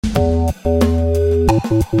To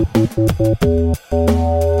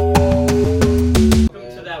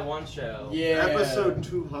That One Show. Yeah. Episode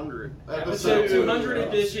 200. Episode 200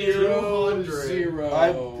 edition. 200.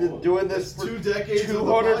 I've been doing this for 2 decades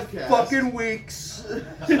 200 of the podcast. fucking weeks.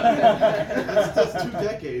 That's 2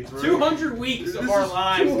 decades, right? 200 weeks of our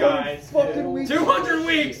lives, guys. Fucking weeks. 200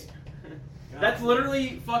 weeks! That's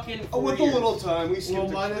literally fucking 4 With years. a little time, we skipped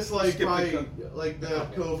Well, minus like skipped probably the like the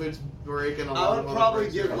COVID break and a I lot would of other probably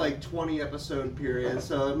breaks. give like 20 episode periods,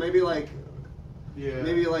 so maybe like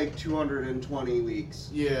 220 weeks.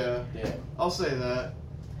 Yeah. I'll say that.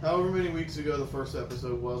 However many weeks ago the first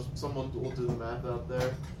episode was, someone will do the math out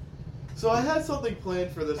there. So I had something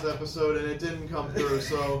planned for this episode and it didn't come through,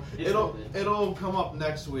 so it'll come up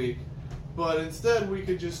next week. But instead, we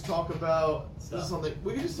could just talk about something.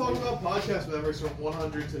 We could just talk about podcast memories from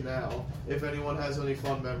 100 to now. If anyone has any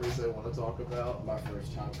fun memories they want to talk about. My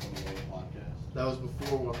first time coming on a podcast. That was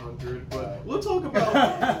before 100, but we'll talk about.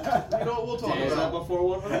 We'll talk Was that about. before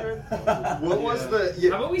 100? What was the?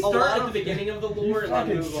 Yeah, How about we start at the beginning of the lore and then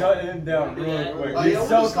Fucking move shut on? him down Do really that. quick. Yeah, He's we'll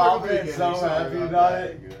so just start at the confident, so beginning. Sorry happy about about that.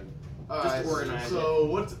 it. Alright, organize so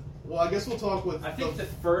what? Well, I guess we'll talk with. I think the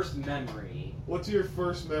first memory. What's your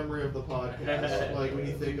first memory of the podcast? Like when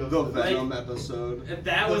you think of The Venom episode.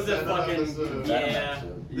 That was The a Venom fucking episode. yeah.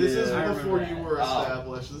 This is I before remember you that. were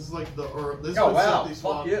established. This is like the this Oh was wow, Sethy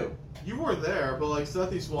Swan. fuck you. You were there, but like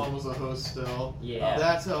Sethy Swan was a host still. Yeah.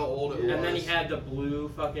 That's how old it was. And then he had the blue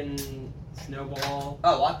fucking snowball.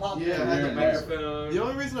 Oh, I popped Yeah, in I had there. the Microphone. The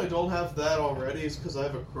only reason I don't have that already is because I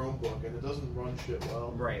have a Chromebook and it doesn't run shit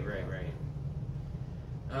well. Right.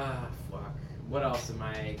 Fuck. What else am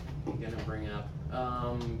I gonna bring up?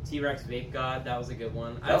 T-Rex Vape God, that was a good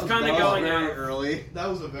one. I was kind of going very out. early. That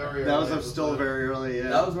was a very That early was still episode. very early. Yeah.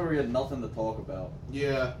 That was when we had nothing to talk about.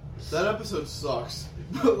 Yeah, that episode sucks.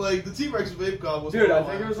 But like the T-Rex Vape God was. Dude, one I of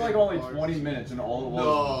think my it was like favorite only parts. 20 minutes and all it was.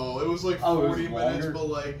 No, it was like Oh, it was 40 minutes, longer? but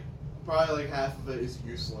like probably like half of it is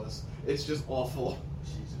useless. It's just awful.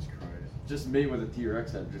 Jesus Christ. Just me with a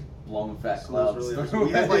T-Rex head, just blowing fat So that was clouds. really awesome.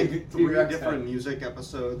 We had like 3 T-Rex different head. music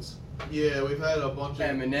episodes. Yeah, we've had a bunch of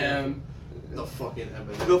Eminem. The fucking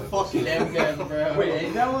Eminem. The fucking Eminem, bro. Wait,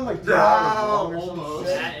 ain't that one like 2 hours long or some almost.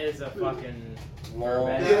 shit? That is a fucking Long.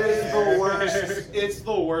 bad. It is the worst. It's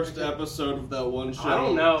the worst episode of that one show. I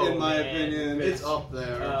don't know, in my man. opinion. It's up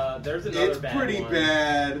there. There's another It's bad pretty one.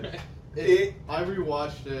 bad. I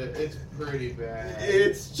rewatched it. It's pretty bad.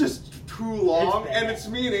 It's just too long, and it's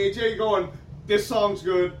me and AJ going, "This song's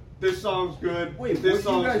good. This song's good. Wait, this what'd you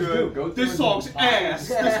song's guys good. do? Go through This his song's entire- ass.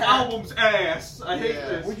 This album's ass. I hate Yeah.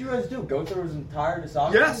 this." What'd you guys do? Go through his entire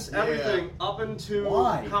discography? Yes, Yeah. everything up into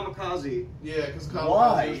Why? Kamikaze. Yeah, because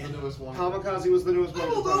Why? Kamikaze was the newest one. Kamikaze was the newest one.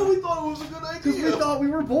 I don't know. We thought it was a good Because idea. we thought we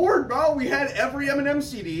were bored, bro. We had every Eminem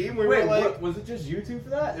CD, and we Wait, were like, what, was it just you two for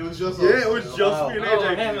that? It was just. yeah, us it was two. just Wow. me and Oh,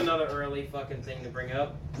 I AJ. have another early fucking thing to bring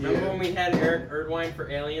up. Remember Yeah. when we had Eric Erdwine for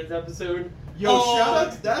Aliens episode? Yo, Oh. shout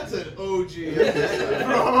out. That's an OG episode.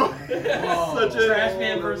 Bro. Such a Trash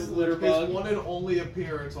Man versus Litter His Bug. one and only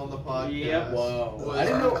appearance on the podcast. Yep. Whoa. Was I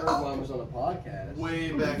didn't know Irvine was on a podcast.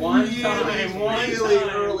 way back. One really, time, one really time.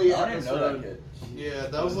 early I didn't know that episode. kid. Yeah,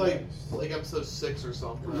 that was like episode 6 or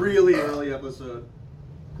something. Really early episode.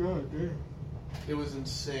 God damn. It was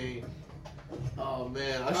insane. Oh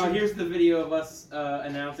man, I Oh, should. here's the video of us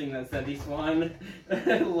announcing that Sethy Swan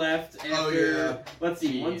left after. Oh, yeah. Let's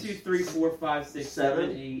see, 1, 2, 3, 4, 5, 6, 7,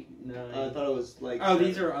 7? 8, 9. I thought it was like. Oh,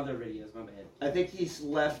 these are other videos. My bad. I think he's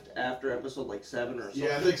left after episode like 7 or something.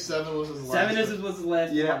 Yeah, I think 7 was his last. 7 was his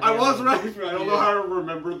last Yeah, one. I was right. I don't know how to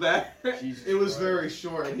remember that. Jesus It was Christ. very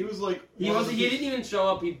short, and he was like. He one was. of He the- didn't even show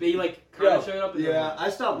up. He like kind of Yo, showed up. And Yeah,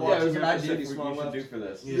 I stopped Yeah, it watching was an after idea City for Swan what you left. should do for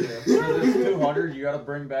this. Yeah. For this 200, you gotta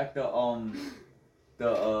bring back the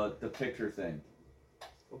picture thing.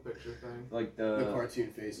 What picture thing? Like The cartoon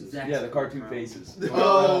faces. Zach- yeah, the cartoon faces.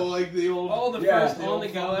 Oh, like the old. Oh, the Yeah. first on the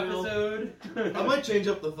go Thumbnail. episode. I might change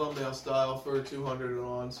up the thumbnail style for 200 and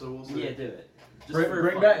on, so we'll see. Yeah, do it. Just Bring, for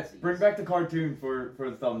bring fun. back the cartoon for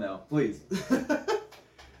the thumbnail, please.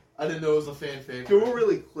 I didn't know it was a fan favorite. Do a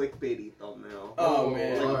really clickbaity thumbnail. Oh,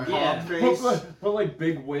 man. Like Alright. Yeah. pop face. Put like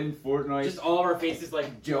big win Fortnite Just all of our faces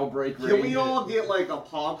like. jailbreak. Can we raid. all get like a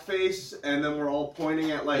pog face, and then we're all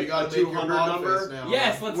pointing at like You gotta a make your 200 hog number? face now.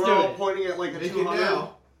 Yes, let's We're do all it. pointing at like a Make it 200.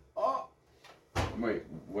 now. Oh, Wait,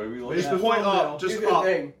 what are we Make looking the at? point thumbnail. up, just Do the up.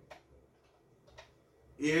 thing.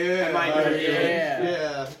 Yeah. Am I doing it?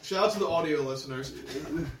 Yeah. Shout out to the audio listeners.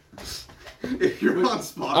 If you're on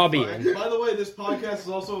Spotify. I'll be in. By the way, this podcast is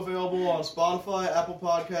also available on Spotify, Apple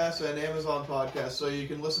Podcasts, and Amazon Podcasts, so you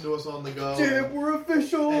can listen to us on the go. Damn, we're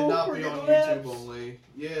official. And not We're be on getting YouTube laps. only.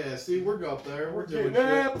 Yeah, see, we're up there. We're We're doing getting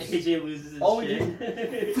shit. laps. AJ loses his Oh,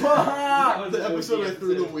 shit. Fuck! episode I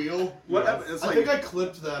threw the wheel? What? Yes. It's I like think I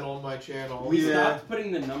clipped that on my channel. We Yeah. stopped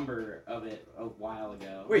putting the number of it a while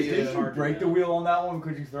ago. Wait, Yeah. didn't you Hard to break the know. wheel on that one?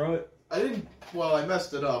 Could you throw it? I didn't. Well, I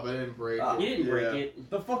messed it up. I didn't break Ah. it. You didn't break Yeah. it.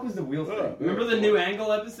 The fuck was the wheel thing? Remember the new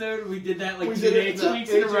angle episode? We did that like We 2 did it days, that- 2 weeks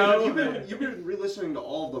in a AJ, row. you've been re-listening to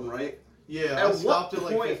all of them, right? Yeah, At I stopped what at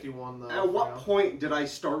like point- 51 though. At what yeah. point did I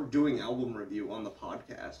start doing album review on the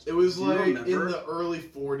podcast? It was Do you like in remember? the early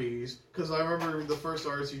 40s, because I remember the first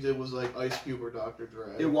artist you did was like Ice Cube or Dr.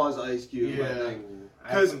 Dre. It was Ice Cube. Yeah. I think. I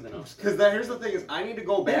have something else. Because here's the thing is I need to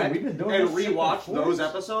go Man, back we've been doing and this shit rewatch for those 40s.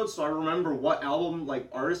 episodes so I remember what album like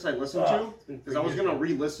artists I listened Oh, to. It's been Because I was 3 gonna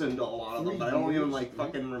years. re-listen to a lot of them, but I don't even like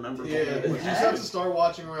fucking remember. Yeah, what you it was. just have to start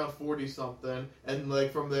watching around 40 something, and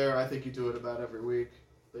like from there, I think you do it about every week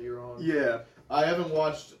that you're on. Yeah. I haven't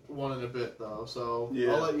watched one in a bit though, so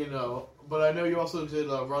Yeah. I'll let you know. But I know you also did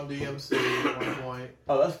Run DMC at one point.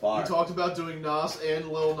 Oh, that's fire. You talked about doing Nas and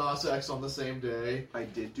Lil Nas X on the same day. I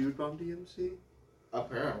did do Rum DMC.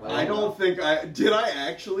 Apparently, I don't think I did. I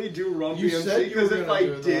actually do Rum You DMC said you were because if gonna I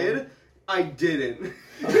do it, did, I didn't.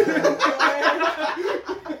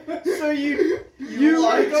 So You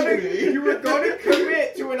lied were to me. You were going to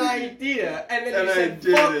commit to an idea, and then And you I said,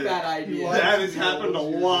 did fuck it. that idea. That has happened a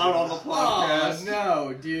lot on the podcast. Oh,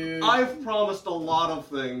 no, dude. I've promised a lot of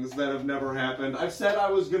things that have never happened. I've said I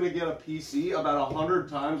was gonna get a PC about 100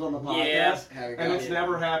 times on the podcast, Yeah. and it's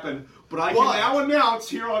never happened. But I But- can now announce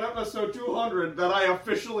here on episode 200 that I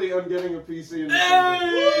officially am getting a PC in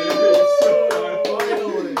Finally.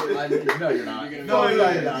 No, you're not. You're gonna No,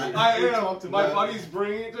 Finally. you're not. I We am. talked My about buddy's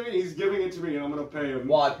bringing it to me. He's giving it to me, and I'm gonna pay him.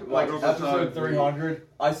 What? Like Like over episode time. 300?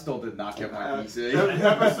 I still did not get my PC.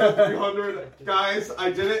 Episode 300, guys.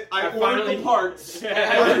 I did it. I ordered finally- the parts.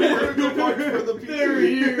 I ordered the parts for the PC. They're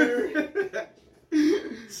here.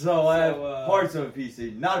 So I have So, parts of a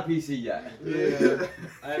PC, not a PC yet. Yeah.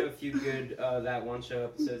 I have a few good That One Show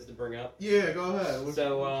episodes to bring up. Yeah, go ahead. What,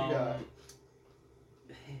 So, what you got?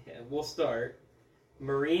 we'll start.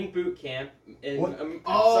 Marine Boot Camp. And, What?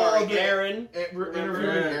 sorry, the- Aaron. Interviewing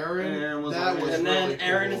Aaron. Aaron was that on was it. And then really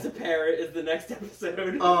Aaron cool. is a parrot is the next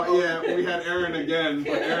episode. Oh yeah, we had Aaron again,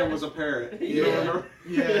 but Aaron was a parrot. You Yeah. remember?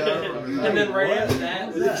 Yeah, I remember that. And then right What? after that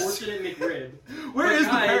What was was that? Fortunate McRib. Where But is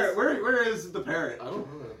the guys- parrot? Where is the parrot? I don't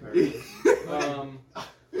know that parrot.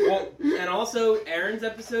 Well, and also Aaron's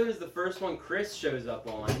episode is the first one Chris shows up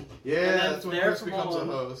on. Yeah, And then that's when there Chris from becomes a on-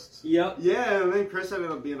 host. Yep. Yeah, and then Chris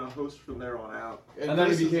ended up being a host from there on out. And then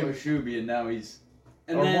Chris he is became a like- Shuby, and now he's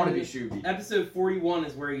And or then wanna be Shuby. episode 41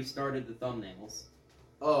 is where you started the thumbnails.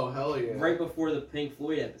 Oh, hell yeah. Right before the Pink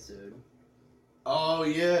Floyd episode. Oh,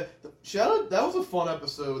 yeah. Shout out, that was a fun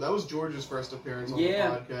episode. That was George's first appearance on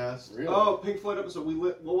Yeah. the podcast. Really? Oh, Pink Floyd episode.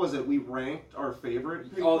 What was it? We ranked our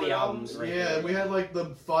favorite Pink All Floyd the albums, right? Yeah, there. we had like the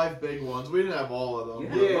 5 big ones. We didn't have all of them. You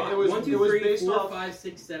had Yeah, a lot. it was- 1, 2, it was 3, based 4, off- 5,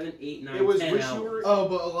 6, 7, 8, 9, It was 10 Wish You albums. Were. Oh,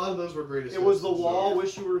 but a lot of those were greatest. It was The hits, so- Wall,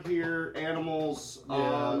 Wish You Were Here, Animals,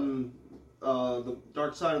 Yeah. The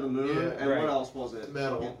Dark Side of the Moon, Yeah, and right. what else was it?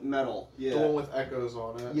 Metal. Metal. Yeah. The one with echoes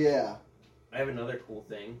on it. Yeah. I have another cool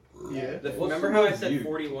thing. Yeah. Remember the how I most said viewed?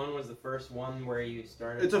 41 was the first one where you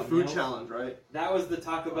started? It's a food thumbnails? challenge, right? That was the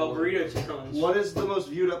Taco Bell burrito challenge. What is the most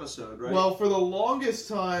viewed episode, right? Well, for the longest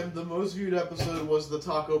time, the most viewed episode was the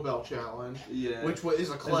Taco Bell challenge, yeah. which is a Is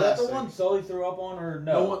that classic. the one Sully threw up on, or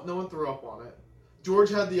No one threw up on it.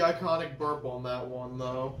 George had the iconic burp on that one,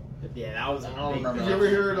 though. Yeah, that was a I don't big remember Have you ever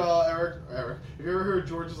heard Eric? Have you ever heard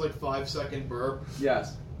George's like 5-second burp?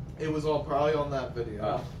 Yes. It was all probably on that video.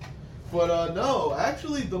 Oh. But no,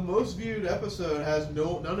 actually, the most viewed episode has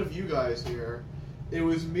none of you guys here. It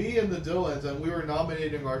was me and the Dylans, and we were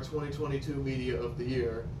nominating our 2022 Media of the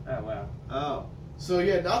Year. Oh wow. Oh. So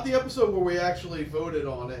yeah, not the episode where we actually voted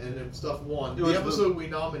on it and stuff won. It was The episode we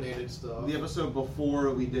nominated stuff. The episode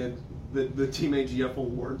before we did the Team AGF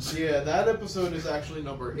awards. Yeah, that episode is actually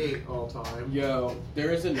number 8 all time. Yo,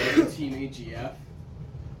 there is another Team AGF.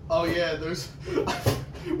 Oh yeah, there's.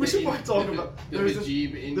 We should probably talk about. the There's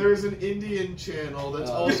Vajib an Indian channel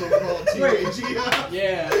that's Oh. also called Team Wait. AGF.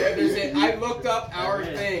 Yeah, there's a, I looked up our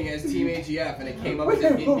thing as Team AGF, and it came up with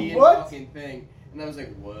an Wait, Indian what? fucking thing. And I was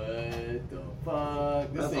like, what the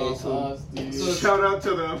fuck? This That's ain't awesome. us, dude. So- Shout out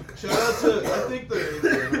to them. Shout out to, I think they're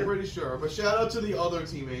Indian, I'm pretty sure, but shout out to the other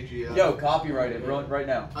Team AGF. Yo, copyright it right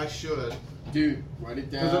now. I should. Dude, write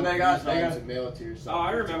it down. 'Cause then they got- three they times got- and mail it to yourself. Oh,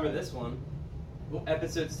 I remember this one.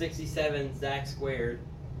 Episode 67, Zach Squared.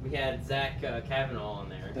 We had Zach Kavanaugh on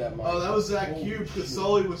there. Oh, that was Zach Cube, because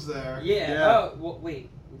Sully was there. Yeah. Yeah. Oh, well, wait.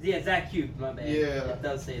 Yeah, Zach Cube. My bad. Yeah. It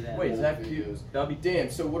does say that. Wait, Old Zach videos. Hughes. That'll be Damn,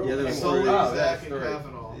 so what are Yeah, we there's Sully, Oh, Zach, that's and three.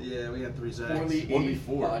 Kavanaugh. Yeah, we had 3 Zacks. Poorly One Eight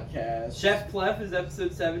before. podcast. Chef Clef is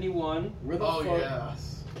episode 71. Where the Oh, fuck?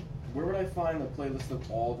 yes. Where would I find a playlist of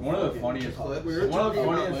all the One of the fucking funniest clips? We were One of the talking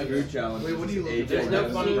funniest about food challenges. Wait, what do you is look AJ There's no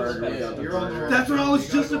having funny a burger clips. without the You're on the burger. wrong- That's what I was You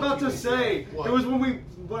gotta just go about to to TV. say. What? It was one of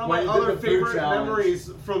When my you did other the food favorite challenge.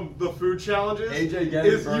 memories from the food challenges AJ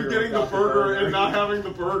getting is the you burger getting the without the burger burger. and not having the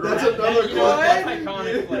burger. That's another You know what? clip. That's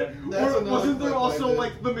iconic clip. That's Or another wasn't there clip I also did.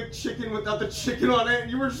 like the McChicken without the chicken on it?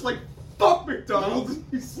 And you were just like, "Fuck McDonald's!"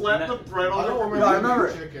 You slapped the bread on I don't it. remember. No, I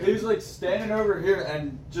remember. Chicken. He's like standing over here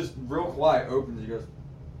and just real quiet opens. He goes,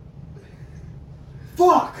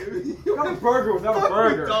 "Fuck! You got a burger without a Fuck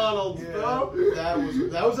burger." McDonald's, Yeah, bro.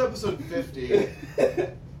 that was episode 50.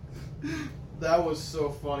 That was so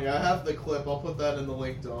funny. I have the clip. I'll put that in the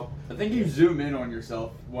link dump. I think you zoom in on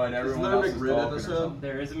yourself when everyone there a else is McRib talking or episode? something.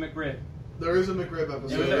 There is a McRib. There is a McRib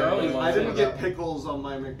episode. It was the early one. I didn't That- get pickles on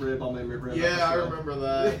my McRib Yeah, I episode. remember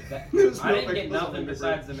that. There's I no didn't get pickles on nothing the McRib.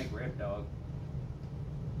 besides the McRib, dog.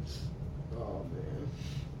 Oh man.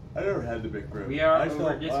 I never had the McRib. We are I still,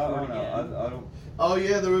 over I Discord don't know. again. I don't. Oh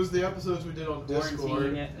yeah, there was the episodes we did on Quarantine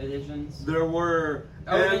Discord. editions. There were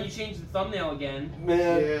Oh, and then and, you changed the thumbnail again. man,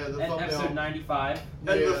 Yeah, the At episode thumbnail. 95.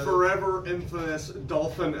 and Yeah, the forever infamous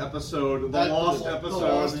dolphin episode, the That- lost the episode,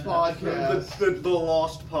 Lost podcast. the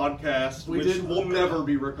lost podcast, We which did- will never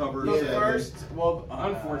be recovered. The Yeah. first, well,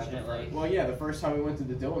 Unfortunately. well, yeah, the first time we went to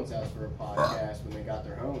the Dylan's house for a podcast when they got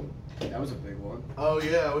their home, that was a big one. Oh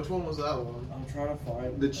yeah, which one was that one? I'm trying to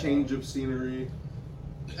find The change of scenery.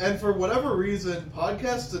 And for whatever reason,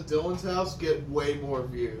 podcasts at Dylan's house get way more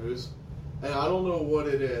views, and I don't know what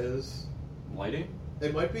it is. Lighting?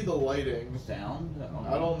 It might be the lighting. Sound?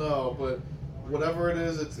 I don't know, but whatever it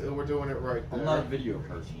is, we're doing it right there. I'm not a video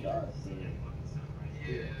person.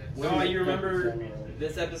 Oh, you remember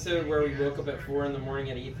this episode where we woke up at 4 in the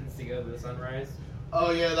morning at Ethan's to go to the sunrise?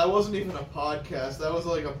 Oh yeah, that wasn't even a podcast. That was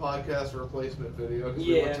like a podcast replacement video because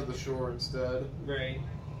we went Yeah. to the shore instead. Right.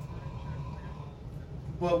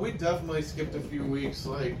 But we definitely skipped a few weeks,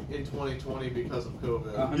 like in 2020, because of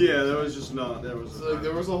COVID. Yeah, there was just not. There was. So, like,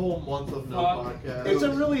 there was a whole month of no Fuck. podcast. It's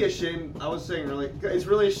really a shame. I was saying earlier, it's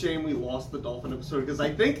really a shame we lost the dolphin episode because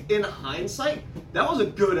I think in hindsight that was a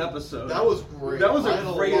good episode. That was great. That was a I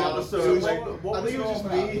had great lot of- episode. it was- Like, I think it was just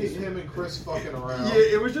me, him, and Chris fucking around. Yeah,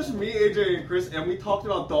 it was just me, AJ, and Chris, and we talked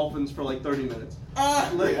about dolphins for like 30 minutes.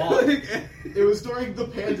 Like, It was during the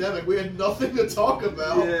pandemic. We had nothing to talk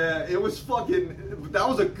about. yeah, it was fucking. That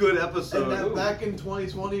was a good episode. And that, back in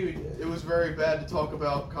 2020, it was very bad to talk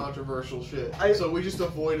about controversial shit. So we just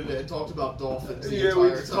avoided it and talked about dolphins the yeah, entire we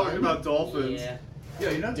just time. talked about dolphins. Yeah. Yeah,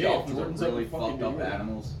 you know Damn, dolphins Jordan's are like really a fucking fucked up New York.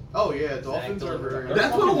 animals. Oh yeah, dolphins are very.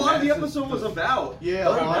 That's what a lot of the Menaces episode to was about. Yeah, They're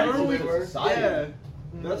a lot of menaces them to were. society. Yeah.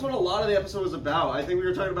 That's what a lot of the episode was about. I think we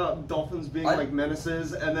were talking about dolphins being like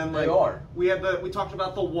menaces, and then like They are. we talked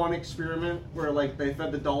about the one experiment where like they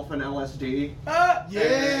fed the dolphin LSD.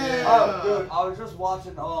 Yeah. Oh, dude, I was just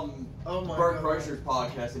watching Oh my Bert God. Kreischer's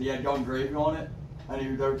podcast, and he had Young Gravy on it,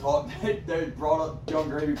 and they were talking. They brought up Young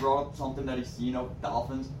Gravy brought up something that he's seen of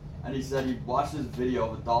dolphins, and he said he watched this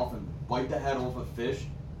video of a dolphin bite the head off a fish,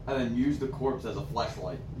 and then use the corpse as a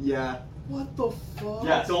fleshlight. Yeah. What the fuck?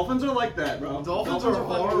 Yeah. Dolphins are like that, bro. Dolphins are fucking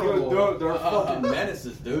horrible. weird. They're fucking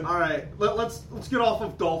menaces, dude. All right, let's get off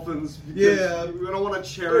of dolphins. Because Yeah. we don't want to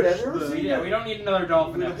cherish Dude, have you ever the. seen- Yeah, we don't need another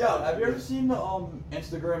dolphin episode. Yeah, have you ever seen the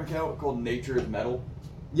Instagram account called Nature is Metal?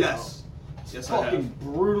 Yes. Yes, I Fucking have.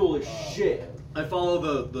 brutal as shit. I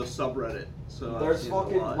follow the subreddit, so I've There's seen it a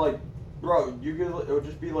fucking lot. like, bro, you could it would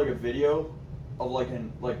just be like a video of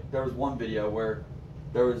there was one video where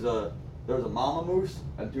there was a mama moose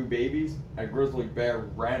and two babies, and a grizzly bear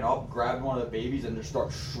ran up, grabbed one of the babies, and just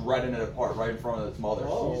started shredding it apart right in front of its mother.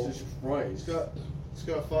 Oh. Jesus Christ. It's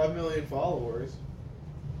got 5 million followers.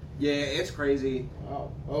 Yeah, it's crazy.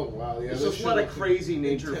 Wow. Oh wow. Yeah. It's this just a lot shit of looks crazy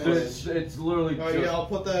nature intense. footage. It's literally Oh yeah, I'll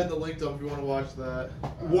put that in the link dump if you want to watch that.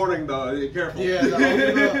 Warning though, careful. Yeah,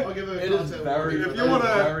 I'll give it a It is content very, warning. If you wanna-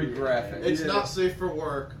 very graphic. It's Yeah. not safe for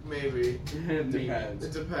work, maybe. Depends.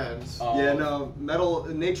 It depends. Yeah, no, metal.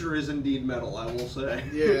 Nature is indeed metal. I will say.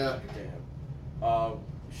 Yeah. Damn.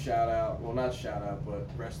 Shout out. Well, not shout out, but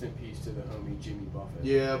rest in peace to the homie Jimmy Buffett.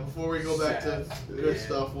 Yeah, before we go back to Sad. good Yeah.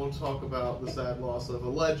 stuff, we'll talk about the sad loss of a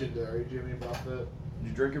legendary Jimmy Buffett. Did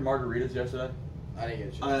you drink your margaritas yesterday? I didn't get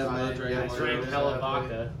a chance. I have I not didn't drank. get I my drank margaritas hella that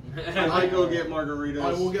vodka. I might go get margaritas.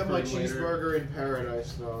 I will get my for later. cheeseburger in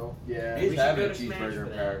paradise though. Yeah. We He's should having go a to Smash cheeseburger for in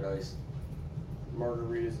that. paradise.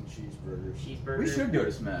 Margaritas and cheeseburgers. Cheeseburger. We should go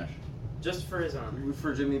to Smash. Just for his honor.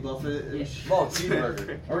 For Jimmy Buffett. Yeah. Well,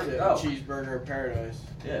 cheeseburger. Or, Yeah, oh, cheeseburger in paradise.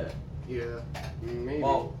 yeah. Yeah. Maybe.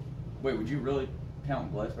 Well, wait, would you really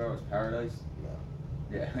count Glassboro as paradise?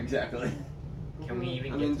 No. Yeah, exactly. Can we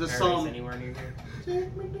even I get mean, to to paradise some- anywhere near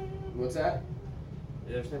here? What's that?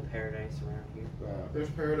 There's no paradise around here. There's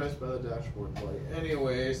paradise by the dashboard light.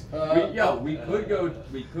 Anyways, we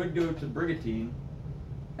could go to Brigantine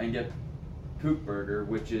and get Poop Burger,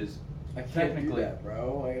 which is I can't technically do that,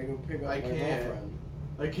 bro. I gotta go pick up my girlfriend.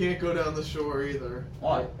 I can't go down the shore either.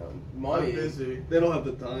 why? Money. I'm busy. They don't have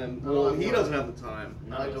the time. Well, he doesn't have the time.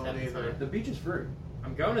 I don't either. The beach is free.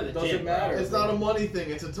 I'm going to the Doesn't gym. matter. It's not a money thing.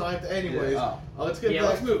 It's a time. Anyways, Yeah. let's get Yeah, back.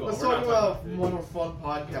 let's move on. Let's We're talk not talking about about one more fun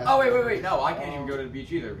podcast. Oh wait! No, I can't even go to the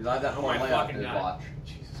beach either because I have that Oh whole my layout fucking to God. watch.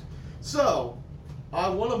 So,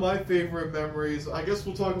 one of my favorite memories. I guess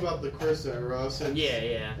we'll talk about the Chris era. Since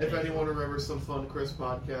Yeah. If anyone remembers some fun Chris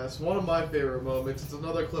podcasts, one of my favorite moments. It's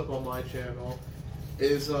another clip on my channel.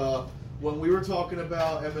 Is when we were talking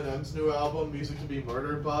about Eminem's new album, Music to Be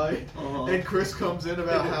Murdered By, and Chris comes in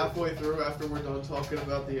about halfway through after we're done talking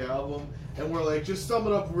about the album, and we're like, just sum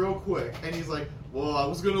it up real quick. And he's like, well, I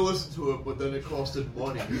was going to listen to it, but then it costed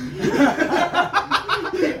money.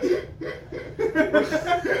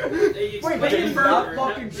 Explain did it he further. not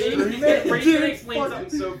fucking stream it? He's gonna explain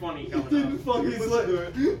something so funny coming up. fucking listen to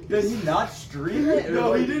it. Did he not stream it?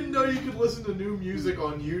 No, he didn't know you could listen to new music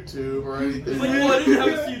on YouTube or anything. Like, well, I didn't have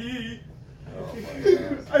a CD. Oh my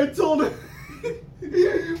God. I told him.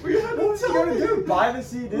 We had to What's he tell gonna me. do? Buy the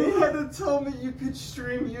CD? You had to tell me you could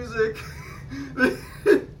stream music.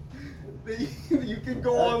 That you can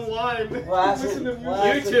go online and Classic- listen to music.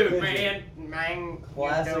 classic YouTube, pigeon. man.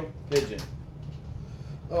 Classic pigeon.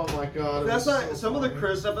 Oh my god. it That's was not so some of the funny.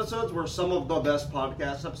 Chris episodes were some of the best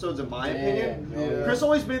podcast episodes in my opinion. Yeah. Chris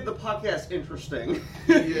always made the podcast interesting.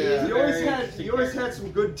 Yeah. he always had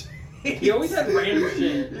some good takes. He always had random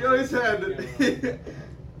shit. He always had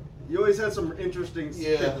you always had some interesting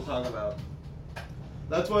shit Yeah. to talk about.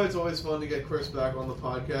 That's why it's always fun to get Chris back on the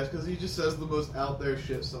podcast, because he just says the most out there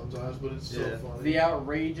shit sometimes, but it's so Yeah. funny. The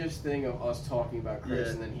outrageous thing of us talking about Chris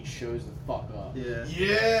Yeah. and then he shows the fuck up. Yeah.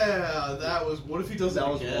 Yeah, that was. What if he does That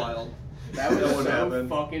it was again? wild. That was That would so happen.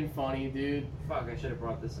 fucking funny, dude. Fuck, I should have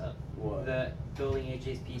brought this up. What? The Building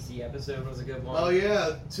AJ's PC episode was a good one. Oh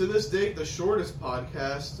yeah, to this date, the shortest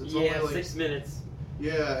podcast. It's Yeah, only like 6 minutes.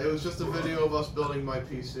 yeah, it was just a video of us building my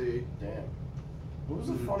PC. Damn. What was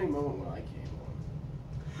a funny moment when I came on?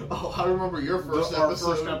 Oh, I remember your first Our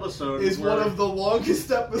episode. first episode is one where of the longest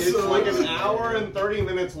episodes. It's like an hour and 30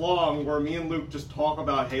 minutes long where me and Luke just talk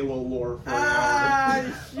about Halo lore for an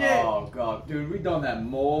hour. Shit! Oh God, dude, we've done that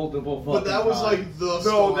multiple fucking But that was times. like the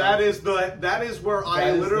No, start. that is where I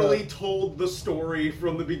That is literally told the story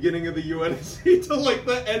from the beginning of the UNSC to like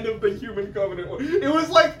the end of the Human Covenant. It was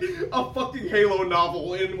like a fucking Halo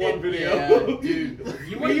novel in one video. Yeah, dude.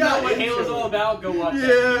 You We want to know got what into Halo's it. all about? Go watch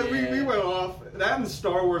Yeah, it. we went off. That and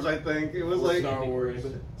Star Wars, I think. It was like Star Wars.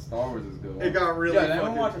 Star Wars is good. it got really Yeah, did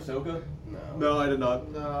anyone fucking. watch Ahsoka? No. No, I did not.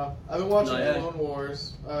 Nah, I've been watching Not yet. Clone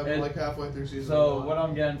Wars. I'm And- like halfway through season So 1. what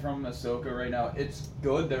I'm getting from Ahsoka right now, it's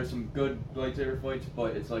good. There's some good lightsaber fights,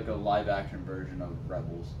 but it's like a live action version of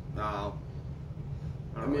Rebels. No.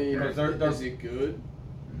 I mean, Because they're- is it good?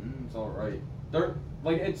 It's all right. They're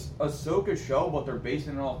like it's Ahsoka show, but they're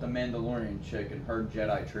basing it off the Mandalorian chick and her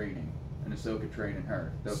Jedi training, and Ahsoka training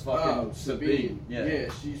her. The fucking Sabine. Yeah. Yeah,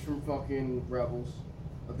 she's from fucking Rebels.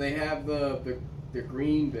 But they have the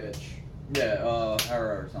green bitch. Yeah,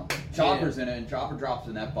 Hera or something. Chopper's in it, and Chopper drops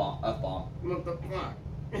in that F-bomb. What the fuck?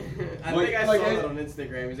 I Like- think I like saw it- that on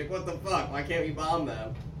Instagram. He's like, what the fuck? Why can't we bomb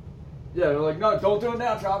them? Yeah, they're like, no, don't do it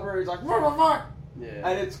now, Chopper. He's like, what the fuck? Yeah.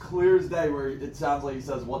 And it's clear as day where it sounds like he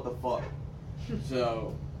says, what the fuck.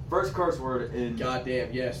 So, First curse word in...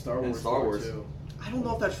 goddamn, yeah, Star In Wars. Star Wars. Too. I don't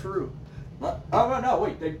know if that's true. Oh, no,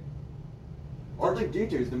 wait, they...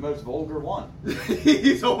 R2-D2 is the most vulgar one.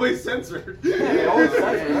 He's always censored. Yeah, they always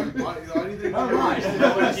censor him. Why do you think? Never mind.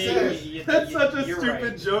 That's such a You're stupid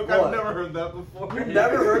right. joke. What? I've never heard that before. You've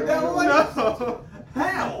never heard that one? No.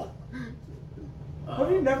 How? How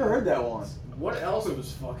have you never heard that one? What else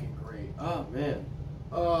was fucking great? Oh, man.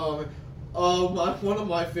 One of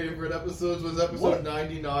my favorite episodes was episode What?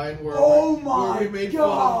 99, where Oh my where we made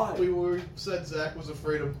God. fun. We said Zach was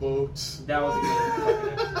afraid of boats. That was a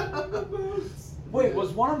good episode. Wait,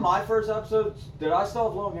 was one of my first episodes, did I still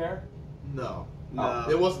have long hair? No, No.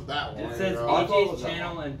 it wasn't that one. It says bro. I thought it was AJ's that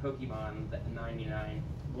channel and Pokemon 99.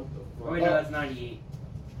 What the fuck? Oh wait, no, that's 98.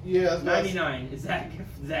 Yeah, that's 99 is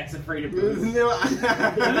Zach's afraid of boats. To this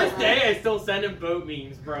No. day, I still send him boat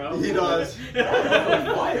memes, bro. He does.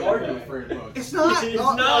 Why are you afraid of boats? It's not. It's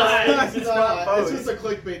no, not. It's It's not not. boats. It's just a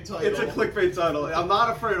clickbait title. It's a clickbait title. I'm not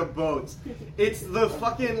afraid of boats. It's the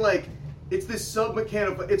fucking like. It's this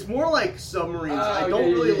sub-mechanical. It's more like submarines. I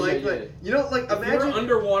don't really like like. You know, like If you were imagine.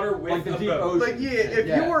 underwater with Like the a deep boat. ocean. Like yeah, if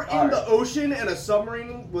Yeah, you were in alright. the ocean and a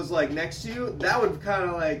submarine was like next to you, that would kind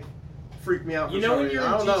of like freak me out. For You know some when reason. you're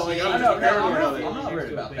in I don't know. Like, GTA, I'm I just know, paranoid I'm of it. not worried Next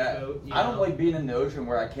to a about big that. boat, you I don't know? like being in the ocean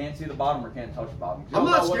where I can't see the bottom or can't touch the bottom. You I'm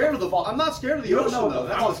don't not know what scared of the. fuck- I'm not scared of the You don't ocean know what though. the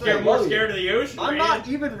That's fuck's the I'm thing. more scared of the ocean. I'm man. not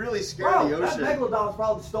even really scared Bro, of the that ocean. megalodon's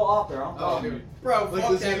probably still out there. I'm Oh, telling you. dude. Bro, Like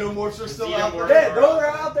fuck the that. xenomorphs are still The out xenomorphs. there. Yeah, those are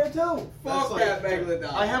out there too. Fuck That's that like-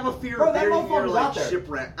 megalodon. I have a fear Bro, of that very near motherfucker's like out there.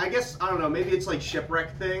 shipwreck. I guess I don't know. Maybe it's like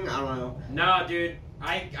shipwreck thing. I don't know. Nah, dude.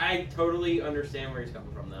 I totally understand where he's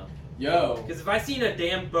coming from though. Yo. Because if I seen a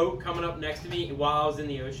damn boat coming up next to me while I was in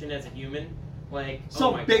the ocean as a human, like oh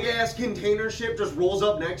Some my big God. ass container ship just rolls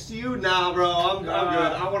up next to you. Nah, bro, I'm good.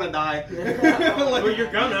 I want to die. Well,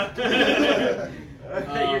 you're gonna. You're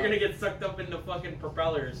Uh, gonna get sucked up into fucking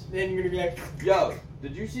propellers. Then you're gonna be like, Yo,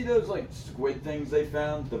 did you see those like squid things they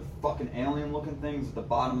found? The fucking alien looking things at the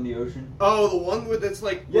bottom of the ocean? Oh, the one with it's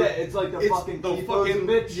like Yeah, it's like the it's fucking the Tifos fucking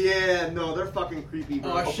bitch. Yeah, no, they're fucking creepy,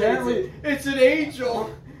 bro. oh shit, Apparently- it's an angel.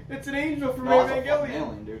 It's an angel from No, it's a fucking Evangelion.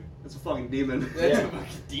 alien, dude. It's a fucking demon. That's Yeah. a fucking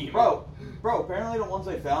demon. Bro, apparently the ones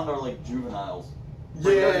they found are like juveniles. Like,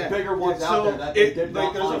 Yeah, there's bigger ones so out there that they did like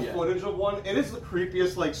not there's find a yet. footage of one. It is the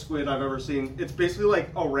creepiest like squid I've ever seen. It's basically like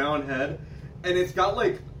a round head, and it's got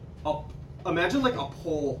like imagine like a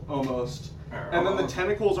pole almost, and then the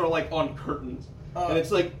tentacles are like on curtains, and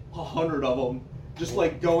it's like 100 of them just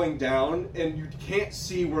like going down, and you can't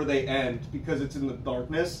see where they end because it's in the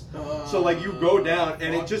darkness. So like you go down,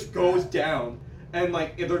 and it just goes down, and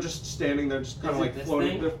like they're just standing there, just kind Is of it like this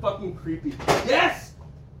floating. thing? They're fucking creepy. Yes.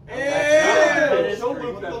 God, Ew! Don't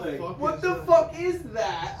look What that the thing. fuck What is the that? fuck is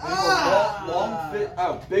that? Long fit.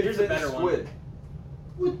 Oh, big Here's a fin better one. squid.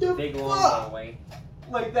 What the Big long fuck? hallway.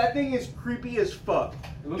 Like that thing is creepy as fuck.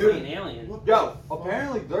 It looks Dude. like an alien. What Yo,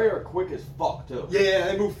 apparently they are quick as fuck too. Yeah,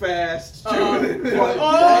 they move fast. What? There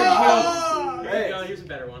Hey. you go. Here's a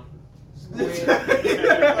better one. What's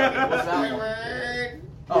that one?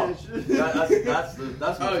 Oh,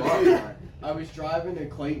 that's Oh, my dude. fault. I was driving in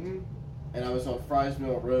Clayton, and I was on Fries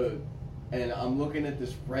Mill Road, and I'm looking at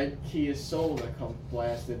this red Kia Soul that comes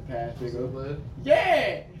blasting past. They Is it go, lit?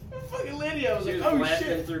 yeah, fucking Lydia. I was She like, was oh blasting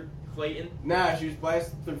shit. through Clayton. Nah, she was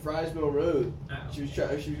blasting through Fries Mill Road. Oh. She was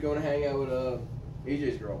going to hang out with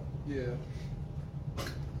AJ's girl. Yeah.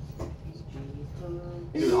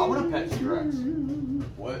 Dude, I want a pet T-Rex.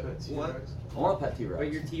 What? T-Rex. I want a pet T-Rex.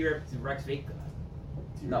 But your T-Rex fake god.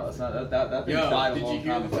 No, that's not that thing Yo, died a did you long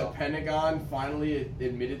hear time that the ago. Pentagon finally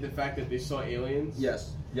admitted the fact that they saw aliens?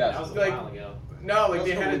 Yes. Yes. That was a Like- while ago. No, like That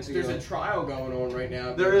they was had. weeks There's ago. a trial going on right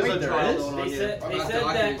now. There is Wait, a there trial is? going on. They said About that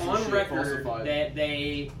documents and on shit record falsified. that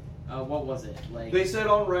they what was it like? They said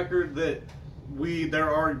on record that there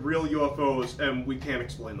are real UFOs and we can't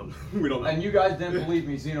explain them. We don't know. And you guys didn't believe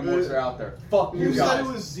me, xenomorphs are out there. Fuck you You said guys.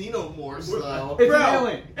 it was xenomorphs though. It's Bro, an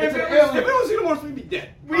alien. It's if an it was alien. xenomorphs, we'd be dead.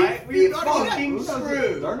 We already fucking know.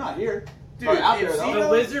 screwed. They're not here. Dude, They're out if there xeno- though. The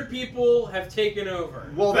lizard people have taken over.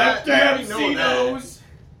 Well, That we damn already know that. Xenos.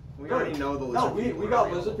 We already know the lizard No, we people got are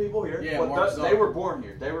real. lizard people here. Yeah, but Mark they Zuck. were born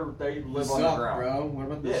here. They live Zuck, underground. bro. What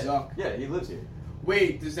about the Yeah, Zuck? yeah, he lives here.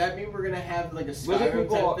 Wait, does that mean we're gonna have like a Lizard Skyrim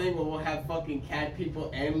people type are- thing where we'll have fucking cat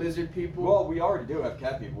people and lizard people? Well, we already do have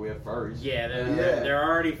cat people. We have furries. Yeah, they're, Yeah. they're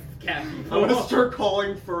already cat I'm people. gonna start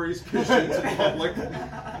calling furries Christians in public.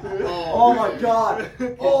 Oh my god.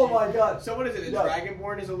 Oh my god. So what is it? A Yeah.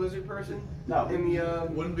 Dragonborn is a lizard person? No. In the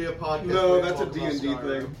Wouldn't be a podcast. No, where you that's a talk about D&D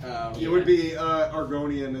Skyrim. thing. It would be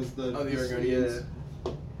Argonian is the. Oh, the Argonians.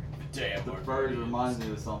 Damn, The furry reminds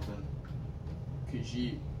me of something.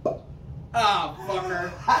 Khajiit. Ah, fucker.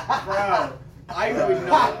 Bro, I would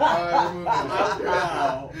not. Alright, we're moving on.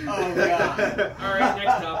 Wow. Oh, God. All right,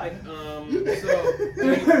 next topic.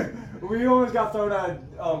 So, We almost got thrown out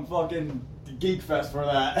of fucking Geek Fest for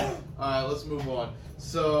that. alright, let's move on.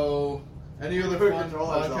 So, any other Who fun control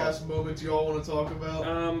podcast ourselves? moments you all want to talk about?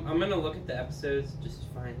 I'm gonna look at the episodes just to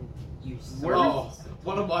find you. Oh,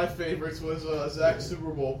 one of my favorites was Zach's Super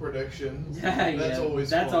Bowl prediction. Yeah, That's always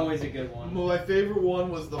that's fun. always a good one. My favorite one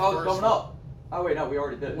was the Oh, first it's coming up. Oh wait, no, we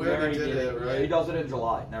already did it. We already did it, He right? does it in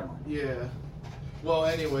July. Never mind. Yeah. Well,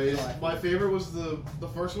 anyways, my favorite was the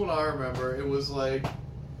first one I remember. It was like,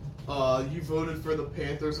 you voted for the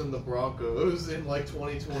Panthers and the Broncos in like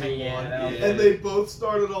 2021, Yeah, that was and they both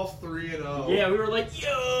started off 3-0. Yeah, we were like,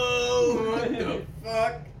 yo. What the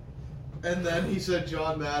fuck? And then he said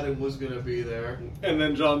John Madden was gonna be there. And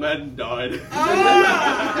then John Madden died.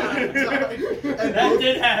 Ah! And That both-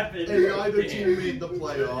 did happen. And neither team made the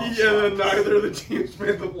playoffs. Yeah, then neither of the teams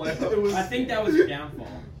made the playoffs. It was I think that was your downfall.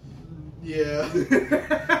 yeah.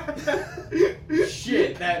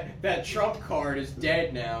 Shit, that Trump card is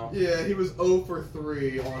dead now. Yeah, he was 0 for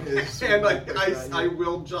 3 on his. And like that I year.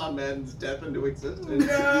 willed John Madden's death into existence.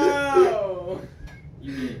 No!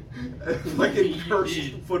 You did. Fucking You cursed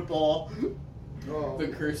did. football. Oh. The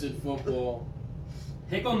cursed football.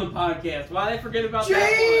 Pick on the podcast. Why did I forget about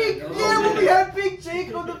Jake! that one? Yeah, when we had Big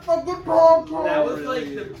Jake on the fucking podcast. That was like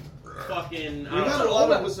the fucking. We got an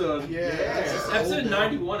old episode. Yeah. that's Episode old now.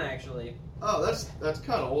 91, actually. Oh, that's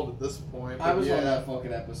kind of old at this point. I but was yeah. on that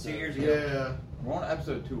fucking episode. 2 years ago. Yeah. We're on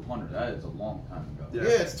episode 200. That is a long time ago.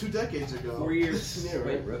 Yeah, it's 2 decades ago. 4 years. Yeah,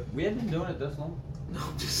 right. Wait, we haven't been doing it this long? No,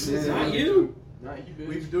 just Yeah. Not you. Not you, bitch.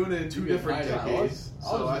 We've been doing it in 2 You've been different hiding. decades.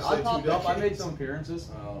 So I I say 2 popped up. I made decades. some appearances.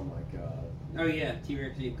 Oh my god. Oh yeah,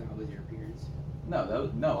 T-Rex Ape God was your appearance. I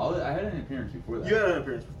had an appearance before that. You had an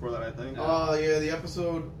appearance before that, I think. Yeah, the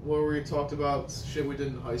episode where we talked about shit we did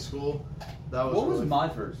in high school. That was What was really- my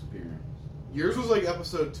first appearance? Yours was like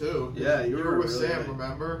episode 2. Yeah, you were with really Sam, good.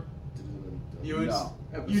 remember? You and No.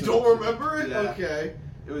 You don't remember it? Yeah. Okay.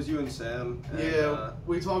 It was you and Sam. And, Yeah,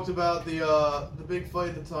 we talked about the big fight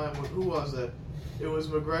at the time. Who was it? It was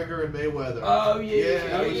McGregor and Mayweather. Oh, yeah,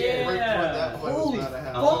 yeah. it was yeah. right before that fight Holy was about to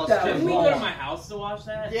happen. fuck, that Didn't was we go to long. my house to watch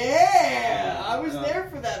that? Yeah, I was Yeah. there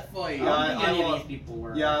for that fight. I don't think I any of lost- these people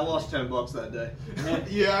were. Yeah, I lost $10 that day.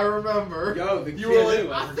 Yeah, I remember. Yo, the You kid were like,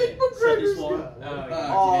 who? I I think forget. Sunday McGregor's Swore? got it. Oh,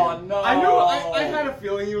 yeah. Oh, no. I knew I had a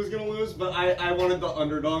feeling he was gonna lose, but I wanted the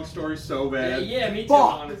underdog story so bad. Yeah, me too,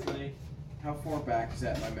 Fuck. honestly. How far back is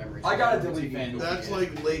that in my memory? I gotta What's delete he gonna FanDuel. do That's again?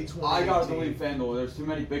 like late 2018. I gotta delete FanDuel. There's too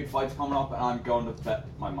many big fights coming up, and I'm going to bet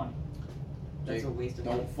my money. That's Jake, a waste of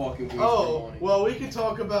Don't money. fucking waste your Oh, money. well, we could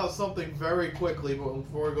talk about something very quickly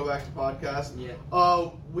before we go back to podcast. Yeah.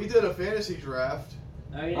 We did a fantasy draft.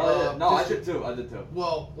 Oh yeah. Oh, yeah. No, I just- did too. I did too.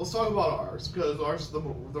 Well, let's talk about ours, because ours is the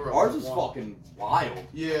Ours was one. fucking wild.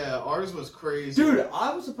 Yeah, ours was crazy. Dude,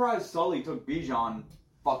 I was surprised Sully took Bijan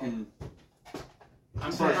fucking. I'm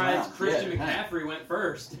first surprised round. Christian Yeah, McCaffrey went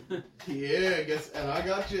first. Yeah, and I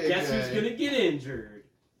got JJ. Guess who's gonna get injured?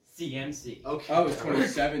 CMC. Okay. Oh, it was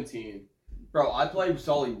 2017. Bro, I played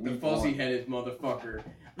Sully The week fuzzy one. headed motherfucker.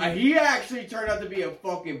 He actually turned out to be a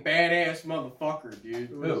fucking badass motherfucker, dude.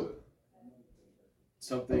 Who?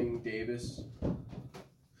 Something Davis.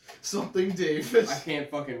 Something I Davis. can't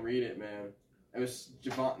fucking read it, man. It was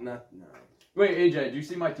Javon. No. Wait, AJ, did you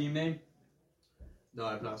see my team name? No,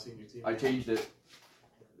 I've not seen your team. I changed it.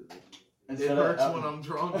 It Instead hurts of, when I'm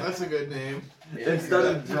drunk. That's a good name. Instead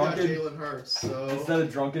of You got drunken, Jalen Hurts, so instead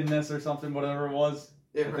of drunkenness or something, whatever it was.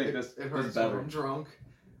 it, I think it, this it is hurts better. when I'm drunk.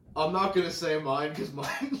 I'm not gonna say mine because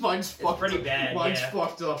mine's fucked. pretty bad, Mine's yeah.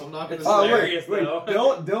 fucked up. I'm not gonna It's say. Oh hilarious, wait, though.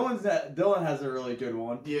 Dylan has a really good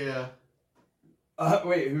one. Yeah.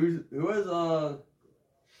 Wait, who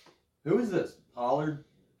is this? Pollard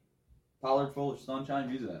full of sunshine.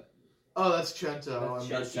 Who's that? Oh, that's Chento. That's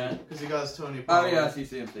That's Chen. Because he got Tony Oh Pollard. yeah, I see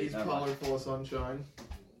CMC. He's Never Pollard mind. full of sunshine.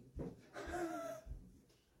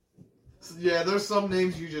 So, yeah, there's some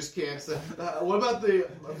names you just can't say. What about the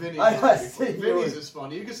Vinny's? I see Vinny's yours. is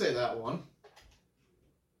funny. You can say that one.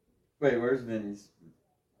 Wait, where's Vinny's?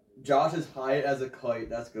 Josh's height as a kite.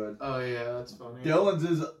 That's good. Oh yeah, that's funny. Dylan's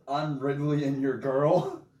is I'm Ridley and your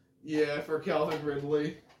girl. Yeah, for Calvin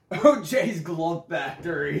Ridley. OJ's glove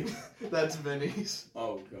factory. That's Vinny's.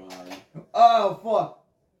 Oh god. Oh fuck.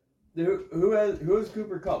 Who is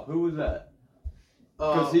Cooper Cup? Who was that?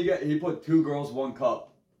 Because he put 2 girls 1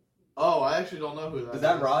 cup. Oh, I actually don't know who that is. Is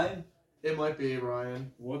that Ryan? It might be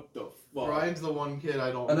Ryan. What the fuck? Ryan's the one kid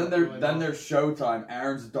I don't. And then really know. there's Showtime,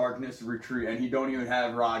 Aaron's Darkness Retreat, and he don't even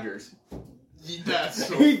have Rodgers. That's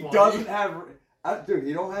so He funny. doesn't have. Dude,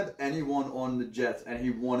 he don't have anyone on the Jets, and he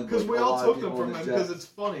wanted. Because we a all lot took of them people from on him the because Jets. it's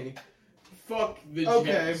funny. Fuck the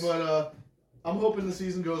Okay, Jets. but I'm hoping the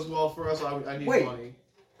season goes well for us. I need Wait. money.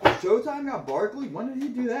 Showtime got Barkley. When did he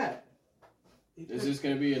do that? Is this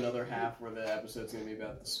gonna be another half where the episode's gonna be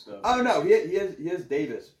about the stuff? Oh no, he has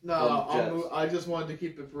Davis. No, from the Jets. I just wanted to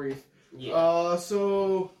keep it brief. Yeah.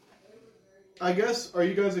 So I guess, are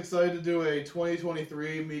you guys excited to do a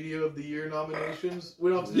 2023 Media of the Year nominations?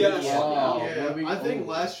 We don't have to do Yes. this one now. Wow. Yeah, What do we- I think oh.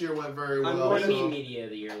 last year went very I'm well. What do you so- mean media of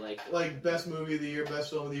the year? Like best movie of the year,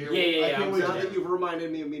 best film of the year. Yeah, I can't I'm wait Now to- that you've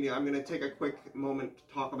reminded me of media, I'm going to take a quick moment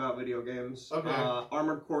to talk about video games. Okay.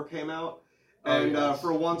 Armored Core came out, Oh, and yes.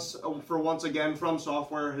 for once again, From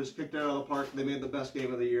Software has kicked it out of the park. They made the best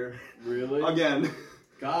game of the year Really? again.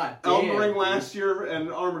 God damn. Elden Ring dude. last year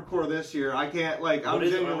and Armored Core this year. I can't like. What I'm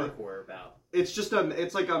is genuinely. Armored Core about?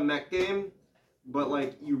 It's like a mech game, but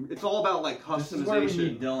like it's all about like This is where we customization.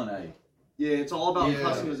 need Dylan A. Yeah, it's all about Yeah.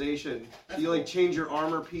 customization. You like change your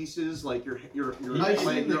armor pieces, like your I've seen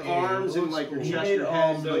like the your game. arms It and looks like your cool. He chest, made, your head,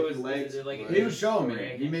 um, like So your is legs. it like a He was showing me.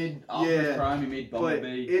 story, I He guess? made Optimus Yeah. Prime. He made But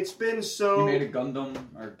Bumblebee. it's been so. He made a Gundam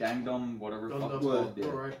or Gangdom, whatever the fuck it's Gundam. called, yeah,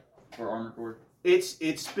 Alright. for Armored Core.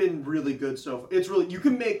 It's been really good so far. It's really, you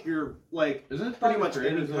can make your, like, Isn't it pretty by much the any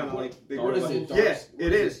creators kind of, of, like, big What is robot. it? Yeah,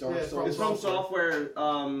 it is. Dark Yeah, Souls? It's from Software,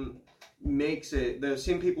 makes it. The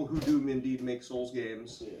same people who do indeed make Souls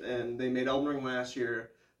games, and they made Elden Ring last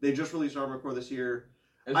year. They just released Armored Core this year.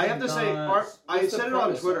 I have to say, I What's the said it on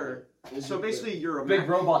premise of Twitter. it? Is So it basically, you're a big mech.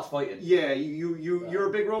 robots fighting. Yeah, you're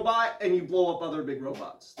a big robot, and you blow up other big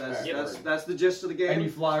robots. That's the gist of the game. And you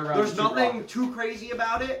fly around. There's and shoot nothing rockets. too crazy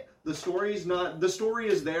about it. The story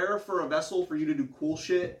is there for a vessel for you to do cool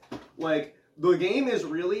shit. Like, the game is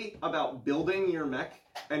really about building your mech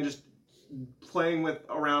and just playing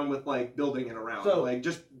around with like building it around. So- like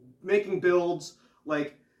just making builds,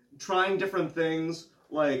 like trying different things,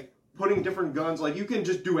 like putting different guns. Like you can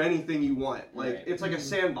just do anything you want. Like Right. it's like a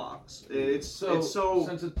sandbox. It's So so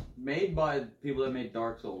since it's made by people that made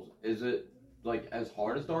Dark Souls, is it like as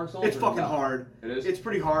hard as Dark Souls? it's or fucking no? hard. It is. It's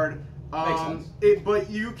pretty hard. Makes sense. But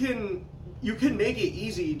you can make it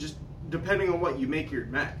easy just depending on what you make your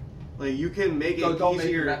mech. Like you can make So it don't make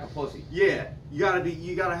your easier. back a pussy. Yeah, you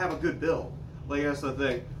gotta have a good build. Like that's the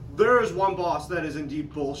thing. There is one boss that is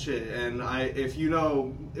indeed bullshit, and if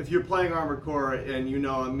you're playing Armored Core and you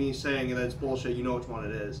know me saying that it's bullshit, you know which one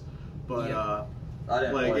it is. But Yeah. I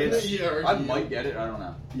didn't like, play it's- it. Yeah, I might get it. I don't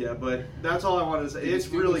know. yeah, but that's all I wanted to say. It's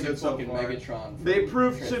really good so fucking far. Megatron. They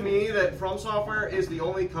proved to me that From Software is the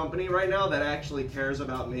only company right now that actually cares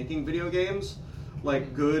about making video games,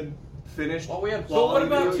 like good, finished. Well, we have. So what quality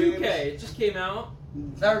about video 2K? games. It just came out.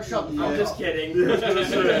 Eric, shut the Yeah. I'm fuck just up. kidding. Yeah, I was gonna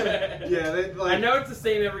say, yeah, they, like, I know it's the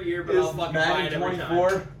same every year, but Is I'll fucking buy it Madden every 24.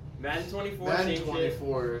 time. Madden 24, Madden same shit.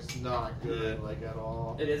 24 is not good, Yeah. like, at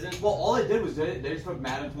all. It isn't. Well, all they did was they just took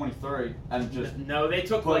Madden 23 and just No, they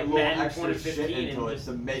took put like little Madden extra shit 2015 into and it just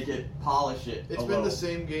to make it polish it. It's a been little. the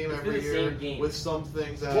same game It's every been the year same game. with some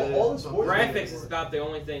things Well, added. all the and some sports things graphics added. is about the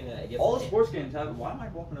only thing that gets. All the sports games have. Why am I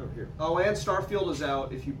walking over here? oh, and Starfield is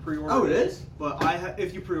out if you pre-order. Oh, it is. But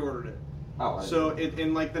if you pre-ordered it. Oh, I So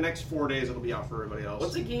in like the next 4 days, it'll be out for everybody else.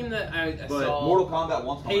 What's a game that I But saw? Mortal Kombat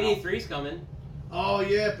once coming Payday out. 3's coming. Oh,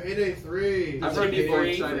 yeah, Payday 3. It's I'm gonna be pretty free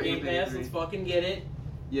excited for for Game Payday Pass. 3. Let's fucking get it.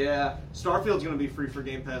 Yeah, Starfield's gonna be free for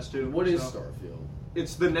Game Pass too. What is so- Starfield?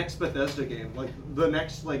 It's the next Bethesda game, like the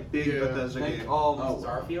next like big Yeah. Bethesda Think, game.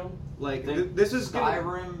 Starfield. Like think this is gonna...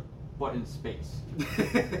 Skyrim, but in space.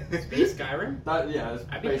 Space Skyrim. That, yeah, that's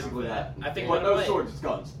I'd be down basically for that. that. I think but I'm no gonna play it. swords, it's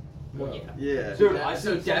guns. Well, yeah. Yeah, Dude, Yeah, I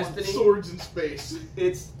so see someone- Destiny- Swords in space.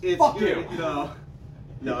 it's Fuck good. you.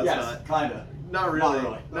 No, it's yes, not. kinda. Not really.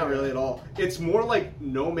 Not really at all. It's more like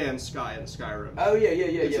No Man's Sky in Skyrim. Oh yeah,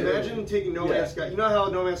 It's imagine taking No Yeah. Man's Sky. You know how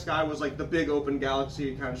No Man's Sky was like the big open galaxy,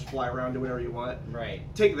 you kind of just fly around, do whatever you want. Right.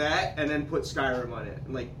 Take that and then put Skyrim on it,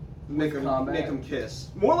 and like make With them combat.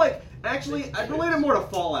 kiss. More like actually, I'd relate it more to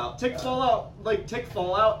Fallout. Take Fallout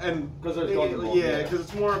and 'Cause there's make guns it- involved, yeah, yeah. because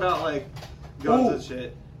it's more about like guns Ooh. and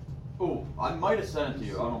shit. Oh, I might have sent it to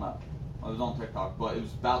you. I don't know. I was on TikTok, but it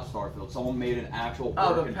was about Starfield. Someone made an actual.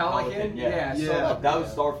 Oh, the working Pelican? Yeah, Yeah. that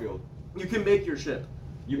was Starfield. You can make your ship.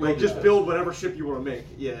 You Like build just it. build whatever ship you want to make.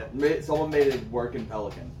 Yeah, Someone made a working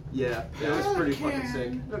Pelican. yeah, it was pretty fucking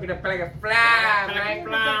sick. Look at the pelican fly,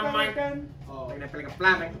 Oh, Look at the pelican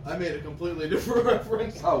flying. I made a completely different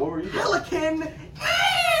reference. Oh, what were you doing? Pelican.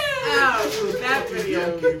 Oh, that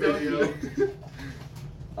video. Video.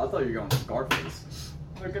 I thought you were going Scarface.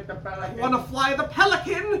 Look at the pelican. Wanna fly the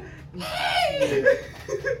pelican?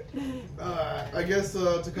 I guess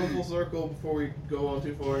to come full circle before we go on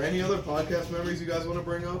too far, any other podcast memories you guys want to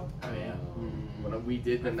bring up? Oh yeah. When we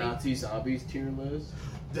did the Nazi zombies tier list.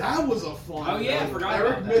 That was a fun Oh, yeah, I one. forgot Eric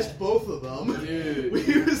about that. missed both of them. Dude.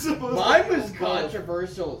 We were supposed Mine to was do both.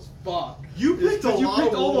 controversial as fuck. You picked a You lot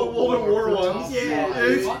picked of all the World War for ones. top Yeah, five.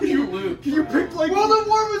 It's- Fucking Luke, You bro. picked like World of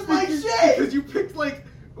War was my shit! Because you picked like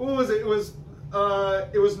what was it? It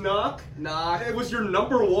was Knock. Knock. It was your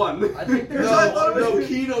number one. I think there's No,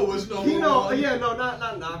 Kino was number Kino. one. Yeah, no,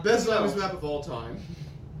 not Knock. Best Kino. zombies map of all time.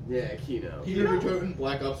 Yeah, Kino. Kino Return,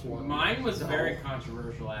 Black Ops 1. Mine was very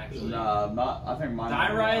controversial, actually. Nah, not. I think mine.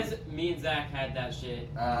 Die Rise, me and Zach had that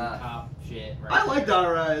shit. Top shit. Right I like Die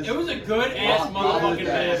Rise. It was a good ass Mob of motherfucking the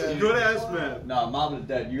map, Dead. dude. Good ass map. No, Mob of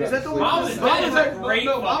the Dead. You Is have that to the sleep Mob on of the that. Dead is a great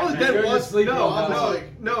no, Mob of the fucking Dead map. You're was sleeping no, on no,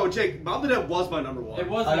 that. no, Jake. Mob of the Dead was my number one. It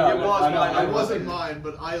was. I know, It was I know, mine. I It know. wasn't mine,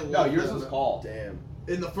 but I loved No, yours that was map. called. Damn.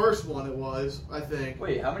 In the first one, it was, I think.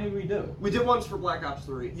 Wait, how many did we do? We did ones for Black Ops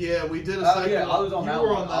 3. Yeah, we did a Oh second yeah, one. I was on you that were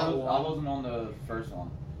one. on that I one. wasn't on the first one.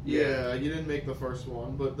 Yeah, you didn't make the first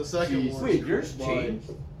one, but the second Jeez. one. Wait, yours was- changed?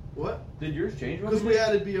 What? Did yours change? when Because we we did?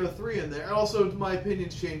 added BO3 in there. And also, my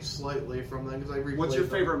opinions changed slightly from then because I replayed What's your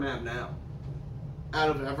them. favorite map now? Out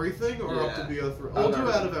of everything or up to Yeah. BO3? Out I'll of do out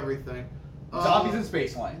everything. of everything. Zombies in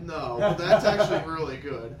Spaceland. No, but that's actually really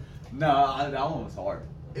good. No, that one was hard.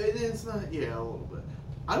 It's not. Yeah, a little bit.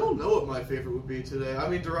 I don't know what my favorite would be today. I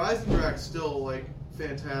mean, Dreisendracht's still like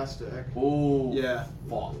fantastic. Oh. Yeah.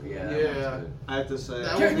 Fuck. Yeah. Yeah. I have to say.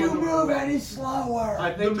 That Can was you one of move the- any slower?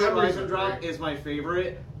 I think The that memories Rise are and Drop great. is my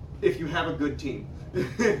favorite if you have a good team.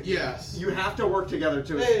 Yes. You have to work together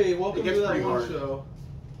to Hey, it welcome to gets that pretty one hard. show.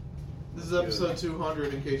 This is episode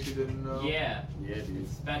 200, in case you didn't know. Yeah, Yeah, dude.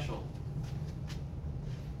 special.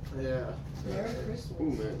 Yeah. Merry Christmas. Ooh,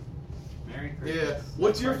 man. Merry Christmas. Yeah.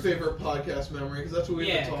 What's your favorite podcast memory? Because that's what we've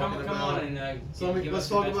Yeah, been talking come about. on and give Let's us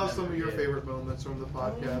talk your about best some of your memory. favorite moments from the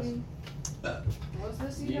podcast. Was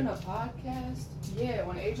this even a podcast? Yeah,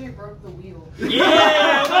 when AJ broke the wheel.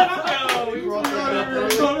 Yeah, let's go. We brought I that don't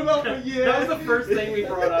up even earlier. know about the That was the first thing we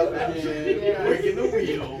brought up. Actually, Yeah. Breaking the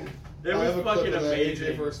wheel. it I was have a fucking clip of that AJ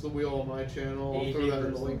amazing. versus the wheel on my channel. I'll AJ throw that in the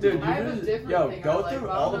versus link. Dude, below. I have a just- different yo, thing go I like, through but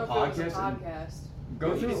I all don't the know if it was a podcasts and- podcast.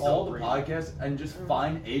 Go You through can all still the bring podcasts and just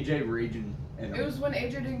find AJ region in It them. was when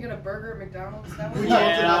AJ didn't get a burger at McDonald's. That was We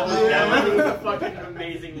Yeah, talked about that that. was a fucking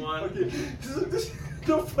amazing one.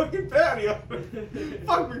 No fucking patio.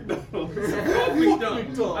 Fuck McDonald's.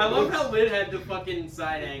 McDonald's. I love how Lid had the fucking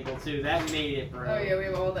side angle too. That made it, bro. Oh yeah, we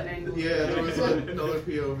have all the angles. Yeah, there was another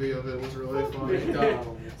POV of it. It was really funny.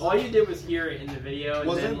 McDonald's. All you did was hear it in the video, and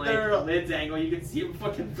Wasn't then like there a- Lid's angle, you could see him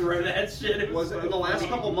fucking throw that shit. It Was so it in the last funny.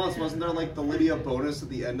 couple months? Wasn't there like the Lydia bonus at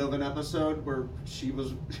the end of an episode where she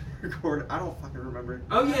was recording? I don't fucking remember.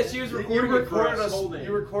 Oh yeah, she was recording it for us holding.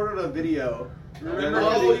 You recorded a video. Remember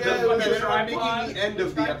Oh, the yeah, it was fucking the tripod? making the end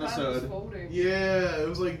of the Tripod was episode. folding. Yeah, it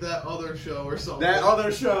was like that other show or something. That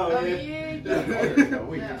other show. Oh yeah. yeah, That yeah. other show,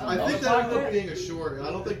 wait, Yeah, I think that ended up being a short. I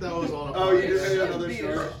don't think that was on a Oh, you It did podcast. video should another be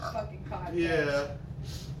short? a fucking podcast. Yeah.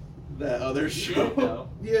 That other She did, though.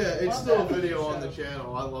 Yeah, it's Love still a that video other on the show.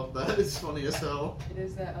 channel. I love that. It's funny as hell. It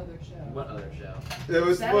is that other show. What other show? It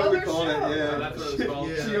was That what we other called show. it. Yeah, Oh, that's what it was called.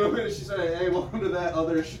 Yeah. She said, "Hey, welcome to that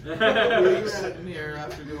other show." We were sitting here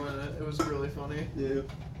after doing it. It was really funny. Yeah.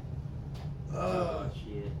 Oh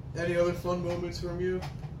shit. Any other fun moments from you?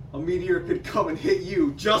 A meteor could come and hit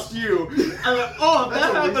you, just you. I'm like, oh, if that That's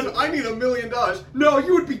a happened, reason. I need $1 million. No,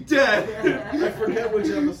 you would be dead. I forget which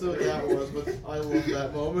episode that was, but I love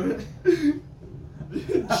that moment.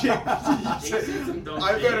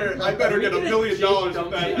 I better get $1 million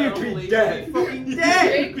with that. You'd be dead. Fucking Jake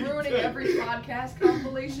dead. ruining every podcast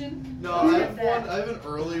compilation. No, I have one. I have an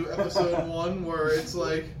early episode one where it's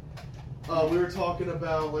like, we were talking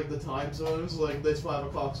about like the time zones, like it's 5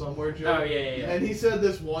 o'clock somewhere, Joe. Oh yeah. And he said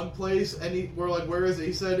this one place, and we're like, where is it?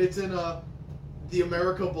 He said it's in the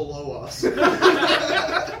America below us.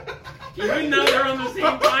 Even though they're on the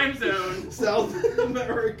same time zone, South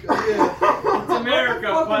America. Yeah. it's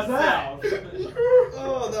America What the plus fuck South.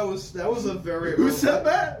 Oh, that was a very. Who said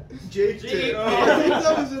that? Jake Jake. did. I think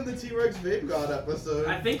that was in the T-Rex Vape God episode.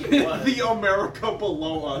 I think it was. The America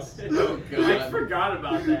below us. Oh, God. I forgot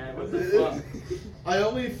about that. What the fuck? I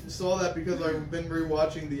only saw that because I've been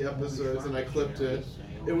rewatching the episodes and I clipped it.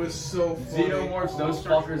 It was so funny. Xenomorphs, those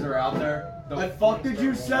fuckers are out there. The I- fuck did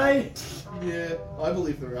you say? Yeah, I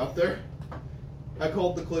believe they're out there. I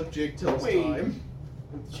called the clip Jake Tells Wait. Time.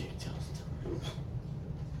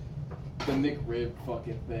 The Nick Rib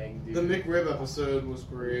fucking thing, dude. The McRib episode was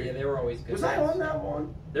great. Yeah, they were always good. Was I on that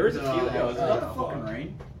one? There was a No. few that Yo, was is that the like, fucking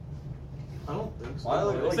rain? I don't think so. Why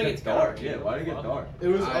It did looks it like get it's dark? dark. Yeah, why did it get dark? It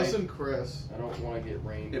was I- us and Chris. I don't want to get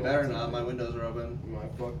rain. It better not. My windows are open. My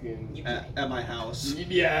fucking. At my house.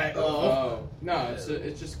 Yeah. Oh. No,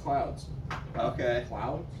 it's just clouds. Okay.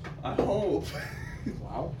 Clouds? I hope.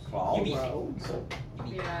 Clouds? Clouds? Clouds?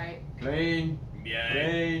 Yeah. Rain. Yeah.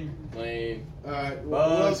 Rain. Lame. Alright, what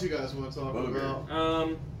Bug. else you guys want to talk Booger.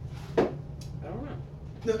 about? I don't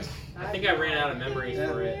know. I think I ran out of memories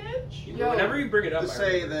for it. Yo. Whenever you bring it up, To I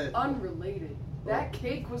say remember. that. Unrelated. That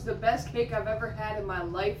cake was the best cake I've ever had in my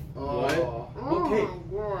life. Oh. What cake?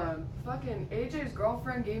 God. Fucking AJ's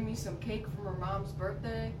girlfriend gave me some cake from her mom's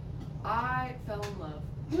birthday. I fell in love.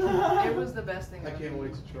 It was the best thing I ever. can't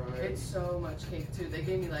wait to try it. It's so much cake too. They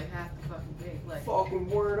gave me like half the fucking cake. Like Fucking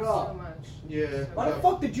word so up. much. Yeah. Why the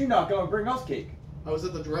fuck did you not go and bring us cake? I was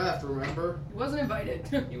at the draft, remember? He wasn't invited.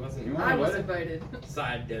 He wasn't. You I was weren't invited.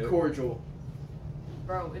 Side dope. Cordial.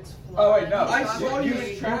 Bro, it's Oh wait, no. flying. I saw you You in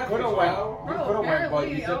could traffic, have went. bro. You Bro, could have went, but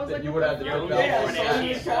you apparently, I said was that like, you what would have the to fuck? get Yeah, that. when I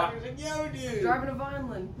see it walk. Yo, dude. Driving to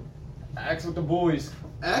Vineland. Axe with the boys.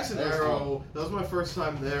 Axe and That was Arrow, that was my first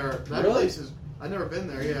time there. That Really? place is. I've never been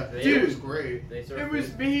there, yeah. Dude. It was great. They serve It was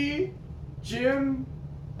food. me, Jim,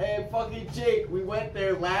 and fucking Jake. We went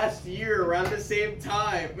there last year around the same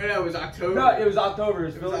time. No, it was October. No, it was October. It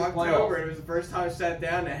was It was Phillies October. playoff. It was the first time I sat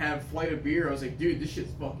down and had a flight of beer. I was like, dude, this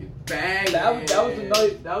shit's fucking bang. That was the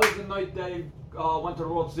night. That was the night they went to the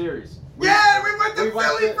World Series. Yeah, we went to we went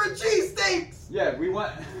Philly to- for cheesesteaks. Yeah, we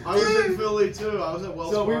went. I was in Philly too. I was at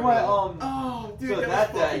Wells So we Fargo. went. Oh, dude, So that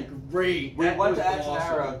that was fucking day, great. We That went was to Action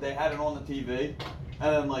awesome. Arrow. They had it on the TV,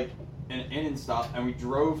 and then like an in and stuff, and we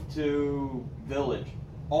drove to Village.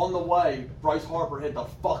 On the way, Bryce Harper hit the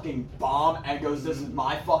fucking bomb and goes, "This is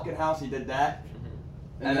my fucking house." He did that,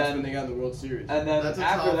 And And that's then- when they got in the World Series. and then That's a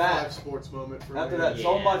after top that, 5 sports moment for after me. that,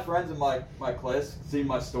 some of my Yeah. friends in my class seen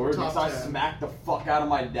my story Top because I 10. smacked the fuck out of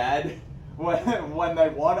my dad when they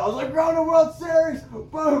won. I was like, "We're on the World Series!"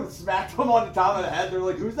 Boom! Smacked him on the top of the head. They're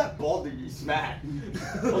like, "Who's that bald dude you smacked?"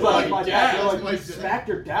 I was like, "My dad." They're like, my "You dad." smacked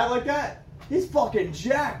your dad like that? He's fucking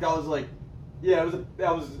jacked." I was like, "Yeah,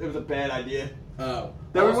 it was a bad idea." Oh.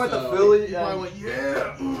 Then we went to Also- Philly. You probably went,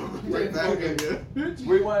 yeah, right back at you.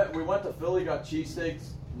 We went to Philly, got cheesesteaks.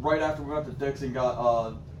 Right after we went to Dixon,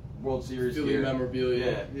 got World Series Philly gear. memorabilia.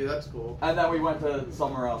 Yeah. Yeah, that's cool. And then we went to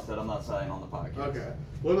somewhere else that I'm not saying on the podcast. Okay.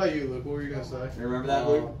 What about you, Luke? What were you gonna say? You remember that,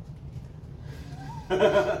 Luke?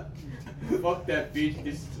 Fuck that beach.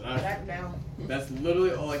 Back down. That's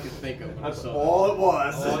literally all I could think of when I saw all it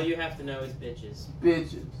was. All you have to know is bitches.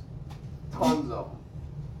 Bitches. Tons of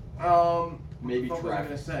them. Maybe what the fuck was I traffic.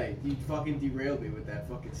 gonna say? You fucking derailed me with that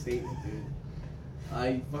fucking statement, dude.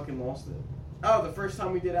 I fucking lost it. Oh, the first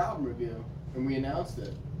time we did album review and we announced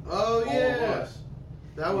it. Oh All of yeah, us.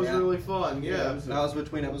 that was Yeah. really fun. Yeah, Yeah. that was That was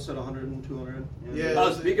between episode 100 and 200. Yeah.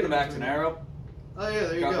 Oh, speaking of Action Arrow, Oh yeah,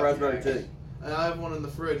 there you got go. raspberry tea. And I have one in the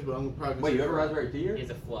fridge, but I'm probably. gonna Wait, you save have a that. raspberry tea here?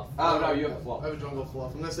 He's a fluff. Oh no, you have a fluff. I have a jungle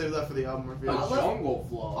fluff. I'm gonna save that for the album review. A left- jungle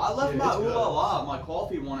flaw. I left Yeah, my it's ooh good. la la, my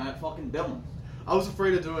coffee one at fucking Dylan's. I was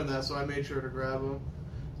afraid of doing that, so I made sure to grab them.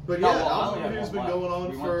 But No, yeah, well, I album only have review's one been left. going on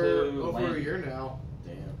We for went to over a Land. year now,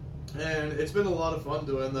 Damn. and it's been a lot of fun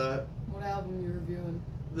doing that. What album you reviewing?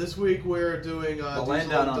 This week we're doing Land Diesel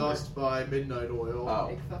Down and Under. Dust by Midnight Oil. Oh.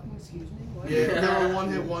 Like fucking excuse me? What? Yeah, they're a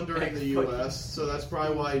one-hit wonder in the Fucking- U.S., so that's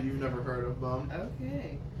probably why you've never heard of them.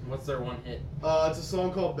 Okay. What's their one hit? It's a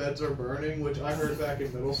song called Beds Are Burning, which I heard back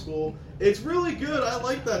in middle school. It's really good. I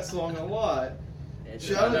like that song a lot.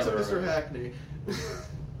 Shout out to Mr. Hackney.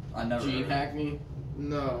 I never. Gene heard of it. Hackney.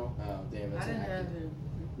 No. Oh damn, I that's didn't a have Hackney. it.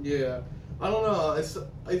 Yeah. I don't know.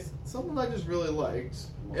 It's something I just really liked.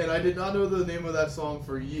 And I did not know the name of that song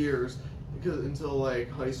for years until like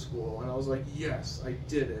high school. And I was like, yes, I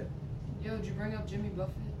did it. Yo, did you bring up Jimmy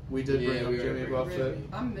Buffett? We did bring Yeah, up we Jimmy already Buffett.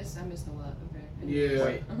 I missed a lot. Okay. Yeah.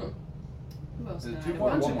 Wait. Who else Is it died? two A more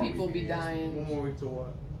or bunch one of more people week? be dying. One more week to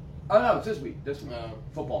what? Oh no, it's this week. This week. No,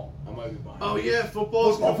 Football. I might be buying. Oh it. yeah,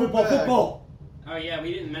 football's coming back. football. Oh yeah,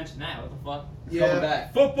 we didn't mention that. What the fuck? Yeah. Coming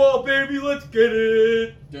back. Football, baby, let's get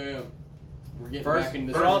it. Damn. We're getting First- back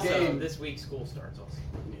into But this also, game. this week school starts also.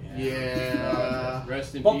 Yeah.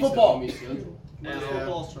 Rest in But peace football. to homie schedule. Yeah.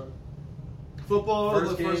 Football start. Football,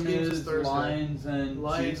 First the first game game's is Thursday. Lions and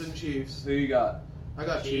Lions Chiefs. and Chiefs. Who you got? I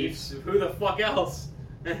got Chiefs. Chiefs. Who the fuck else?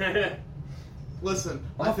 Listen,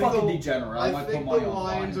 I'm I a think fucking the, degenerate. I I might think put money the on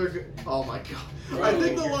Lions Lions. are good. Oh my god. Bro, I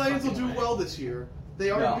think the you're Lions will fucking do right. well this year. They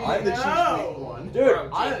are No, beating the Chiefs know. week one. Dude, Bro,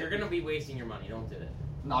 Jake, I, you're gonna be wasting your money. Don't do it.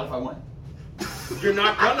 not if I win. You're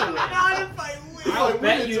not gonna win. Not if I win. I'll If I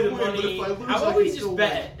bet win, you the it's a win, but money. if I lose, How I about can we still just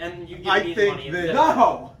bet it and you give I me the think money that- instead?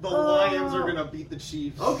 No. The Lions are gonna beat the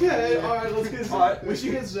Chiefs. Okay, alright, let's get Alright. we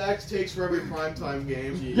should get Zach's takes for every primetime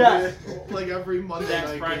game. Yes. Like every Monday Zach's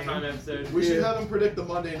night prime game. time episode. We should have him predict the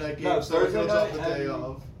Monday night game No, so it Thursday goes up night the day and-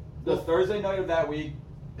 of. The Thursday night of that week.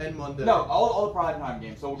 And Monday. No, all the primetime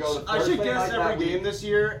games. So we'll go. The I should Thursday guess night that every game week, this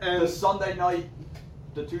year, and the Sunday night,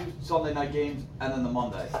 the 2 Sunday night games, and then the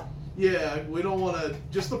Monday. Yeah, we don't want to.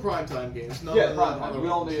 Just the primetime games. None Yeah, of the primetime. other We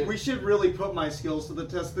don't ones. need- we should really put my skills to the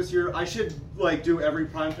test this year. I should like do every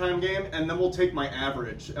primetime game, and then we'll take my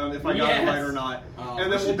average if I got it Yes. right or not, Oh, and we then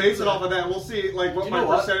we'll should base do it that. off of that. We'll see like what You my know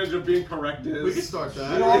what? percentage of being correct is. We could start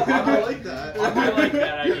that. You know what? I like that. I like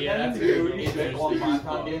that idea. And That's you good. need to pick on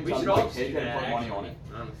primetime games. We I'm should like, all take do it and that, put money on it.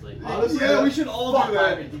 Honestly. Honestly, Yeah, we should all Fuck do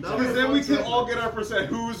that that. because then we can all get our percent.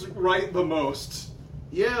 Who's right the most?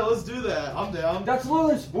 Yeah, let's do that. I'm down. That's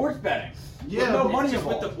literally sports betting. Yeah, With no but money It's just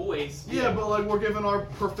with involved. the boys. Yeah, but like we're giving our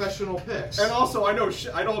professional picks. And also, I know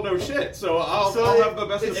I don't know shit, so I'll So have the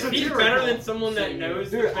best. it's If of he's satirical. better than someone that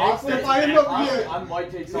knows the Dude, face, honestly, that's if I end up- bad. yeah. I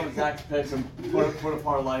might take some of Zach's picks and put a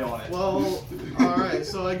parlay on it. Well, all right.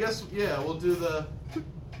 So I guess we'll do the.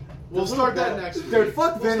 We'll start that next week. Dude,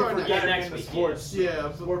 fuck We'll Vinny start for next Yeah, getting next into week, sports.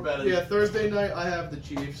 Yeah, Sport betting. yeah. Thursday night I have the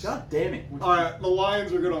Chiefs. God damn it. All right, the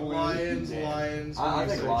Lions are gonna win. Lions. I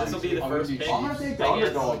think Lions. This will be the I'm first gonna do pick. I'm gonna take the I guess.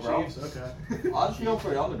 underdog, bro. Chiefs. Okay. I'm just going for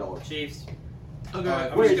the underdog. Chiefs. Okay.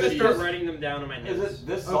 Alright, I'm Wait, just gonna is start this- writing them down on my Is notes. it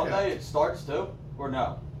this Okay. Sunday it starts too? Or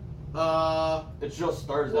no? It's just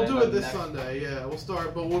Thursday. We'll do and it then this next- Sunday. Yeah, we'll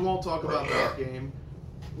start, but we won't talk about that game.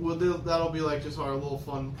 That'll be like just our little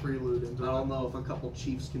fun prelude into I it. don't know if a couple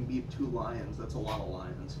Chiefs can beat 2 Lions. That's a lot of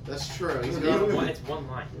Lions. That's true. He's It's got one line.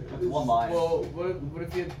 It's one line. Well, what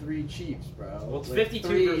if you had 3 Chiefs, bro? Well, it's Like 52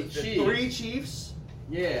 3 versus 50. Chiefs. 3 Chiefs?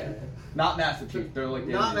 Yeah. Not Master Chiefs. They're like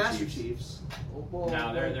the Not Indian Master Chiefs. Chiefs. Well,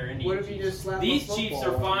 No, they're Indian What if you Chiefs. just slap These a Chiefs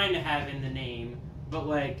football are on? fine to have in the name, but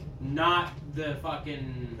like not the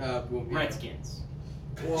fucking Well, yeah. Redskins.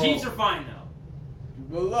 Well, Chiefs are fine though.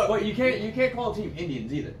 Well, look. But you can't call a team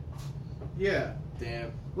Indians either. yeah.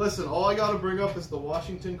 Damn. Listen, all I gotta bring up is the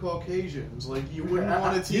Washington Caucasians. Like, you wouldn't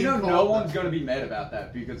want a team You know, called no that. one's gonna be mad about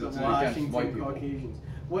that because The it's against white Washington people. Caucasians.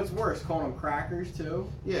 What's worse, calling them crackers too?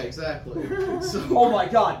 Yeah, exactly. So, Oh my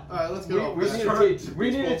God! Alright, let's get off We that. need a team. We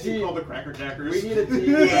need a Baseball team. called the Cracker Jackers. We need a team.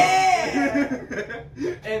 Yeah!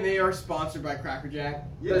 And they are sponsored by Cracker Jack.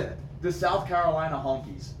 Yeah. The South Carolina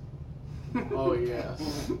Honkies, Oh,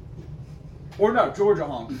 yes. or no, Georgia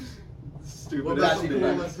Honkies. Stupid. Well, that's that's the even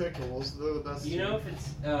Pool better. and Pickles. They're the best. Do you know team.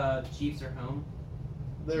 if it's Chiefs or home?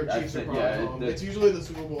 Their That's Chiefs are it, probably yeah, home. It's usually the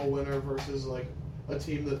Super Bowl winner versus, like, a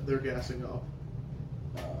team that they're gassing up.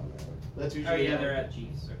 Oh, man. That's usually Oh yeah, how- they're at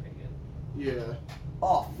Chiefs. Okay, good. Yeah.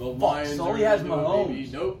 Oh, The fuck! Lions Sully are has gonna Mahomes. baby.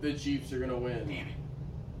 Nope, the Chiefs are gonna win. Damn it.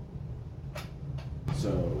 So,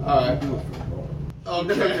 Alright.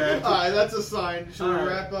 Okay. Okay. Alright, that's a sign. Should we Alright.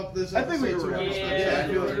 wrap up this I think we episode? can wrap too? up. Yeah,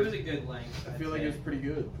 I feel it like- was a good length. I feel like it's pretty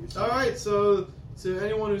good. Alright, so to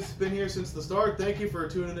anyone who's been here since the start, thank you for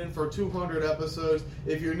tuning in for 200 episodes.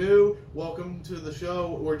 If you're new, welcome to the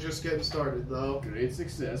show. We're just getting started, though. Great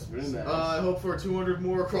success. Very nice. I hope for 200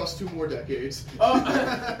 more across 2 more decades.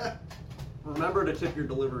 Oh. Remember to tip your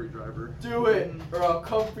delivery driver. Do it, or I'll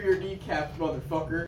come for your kneecaps, motherfucker.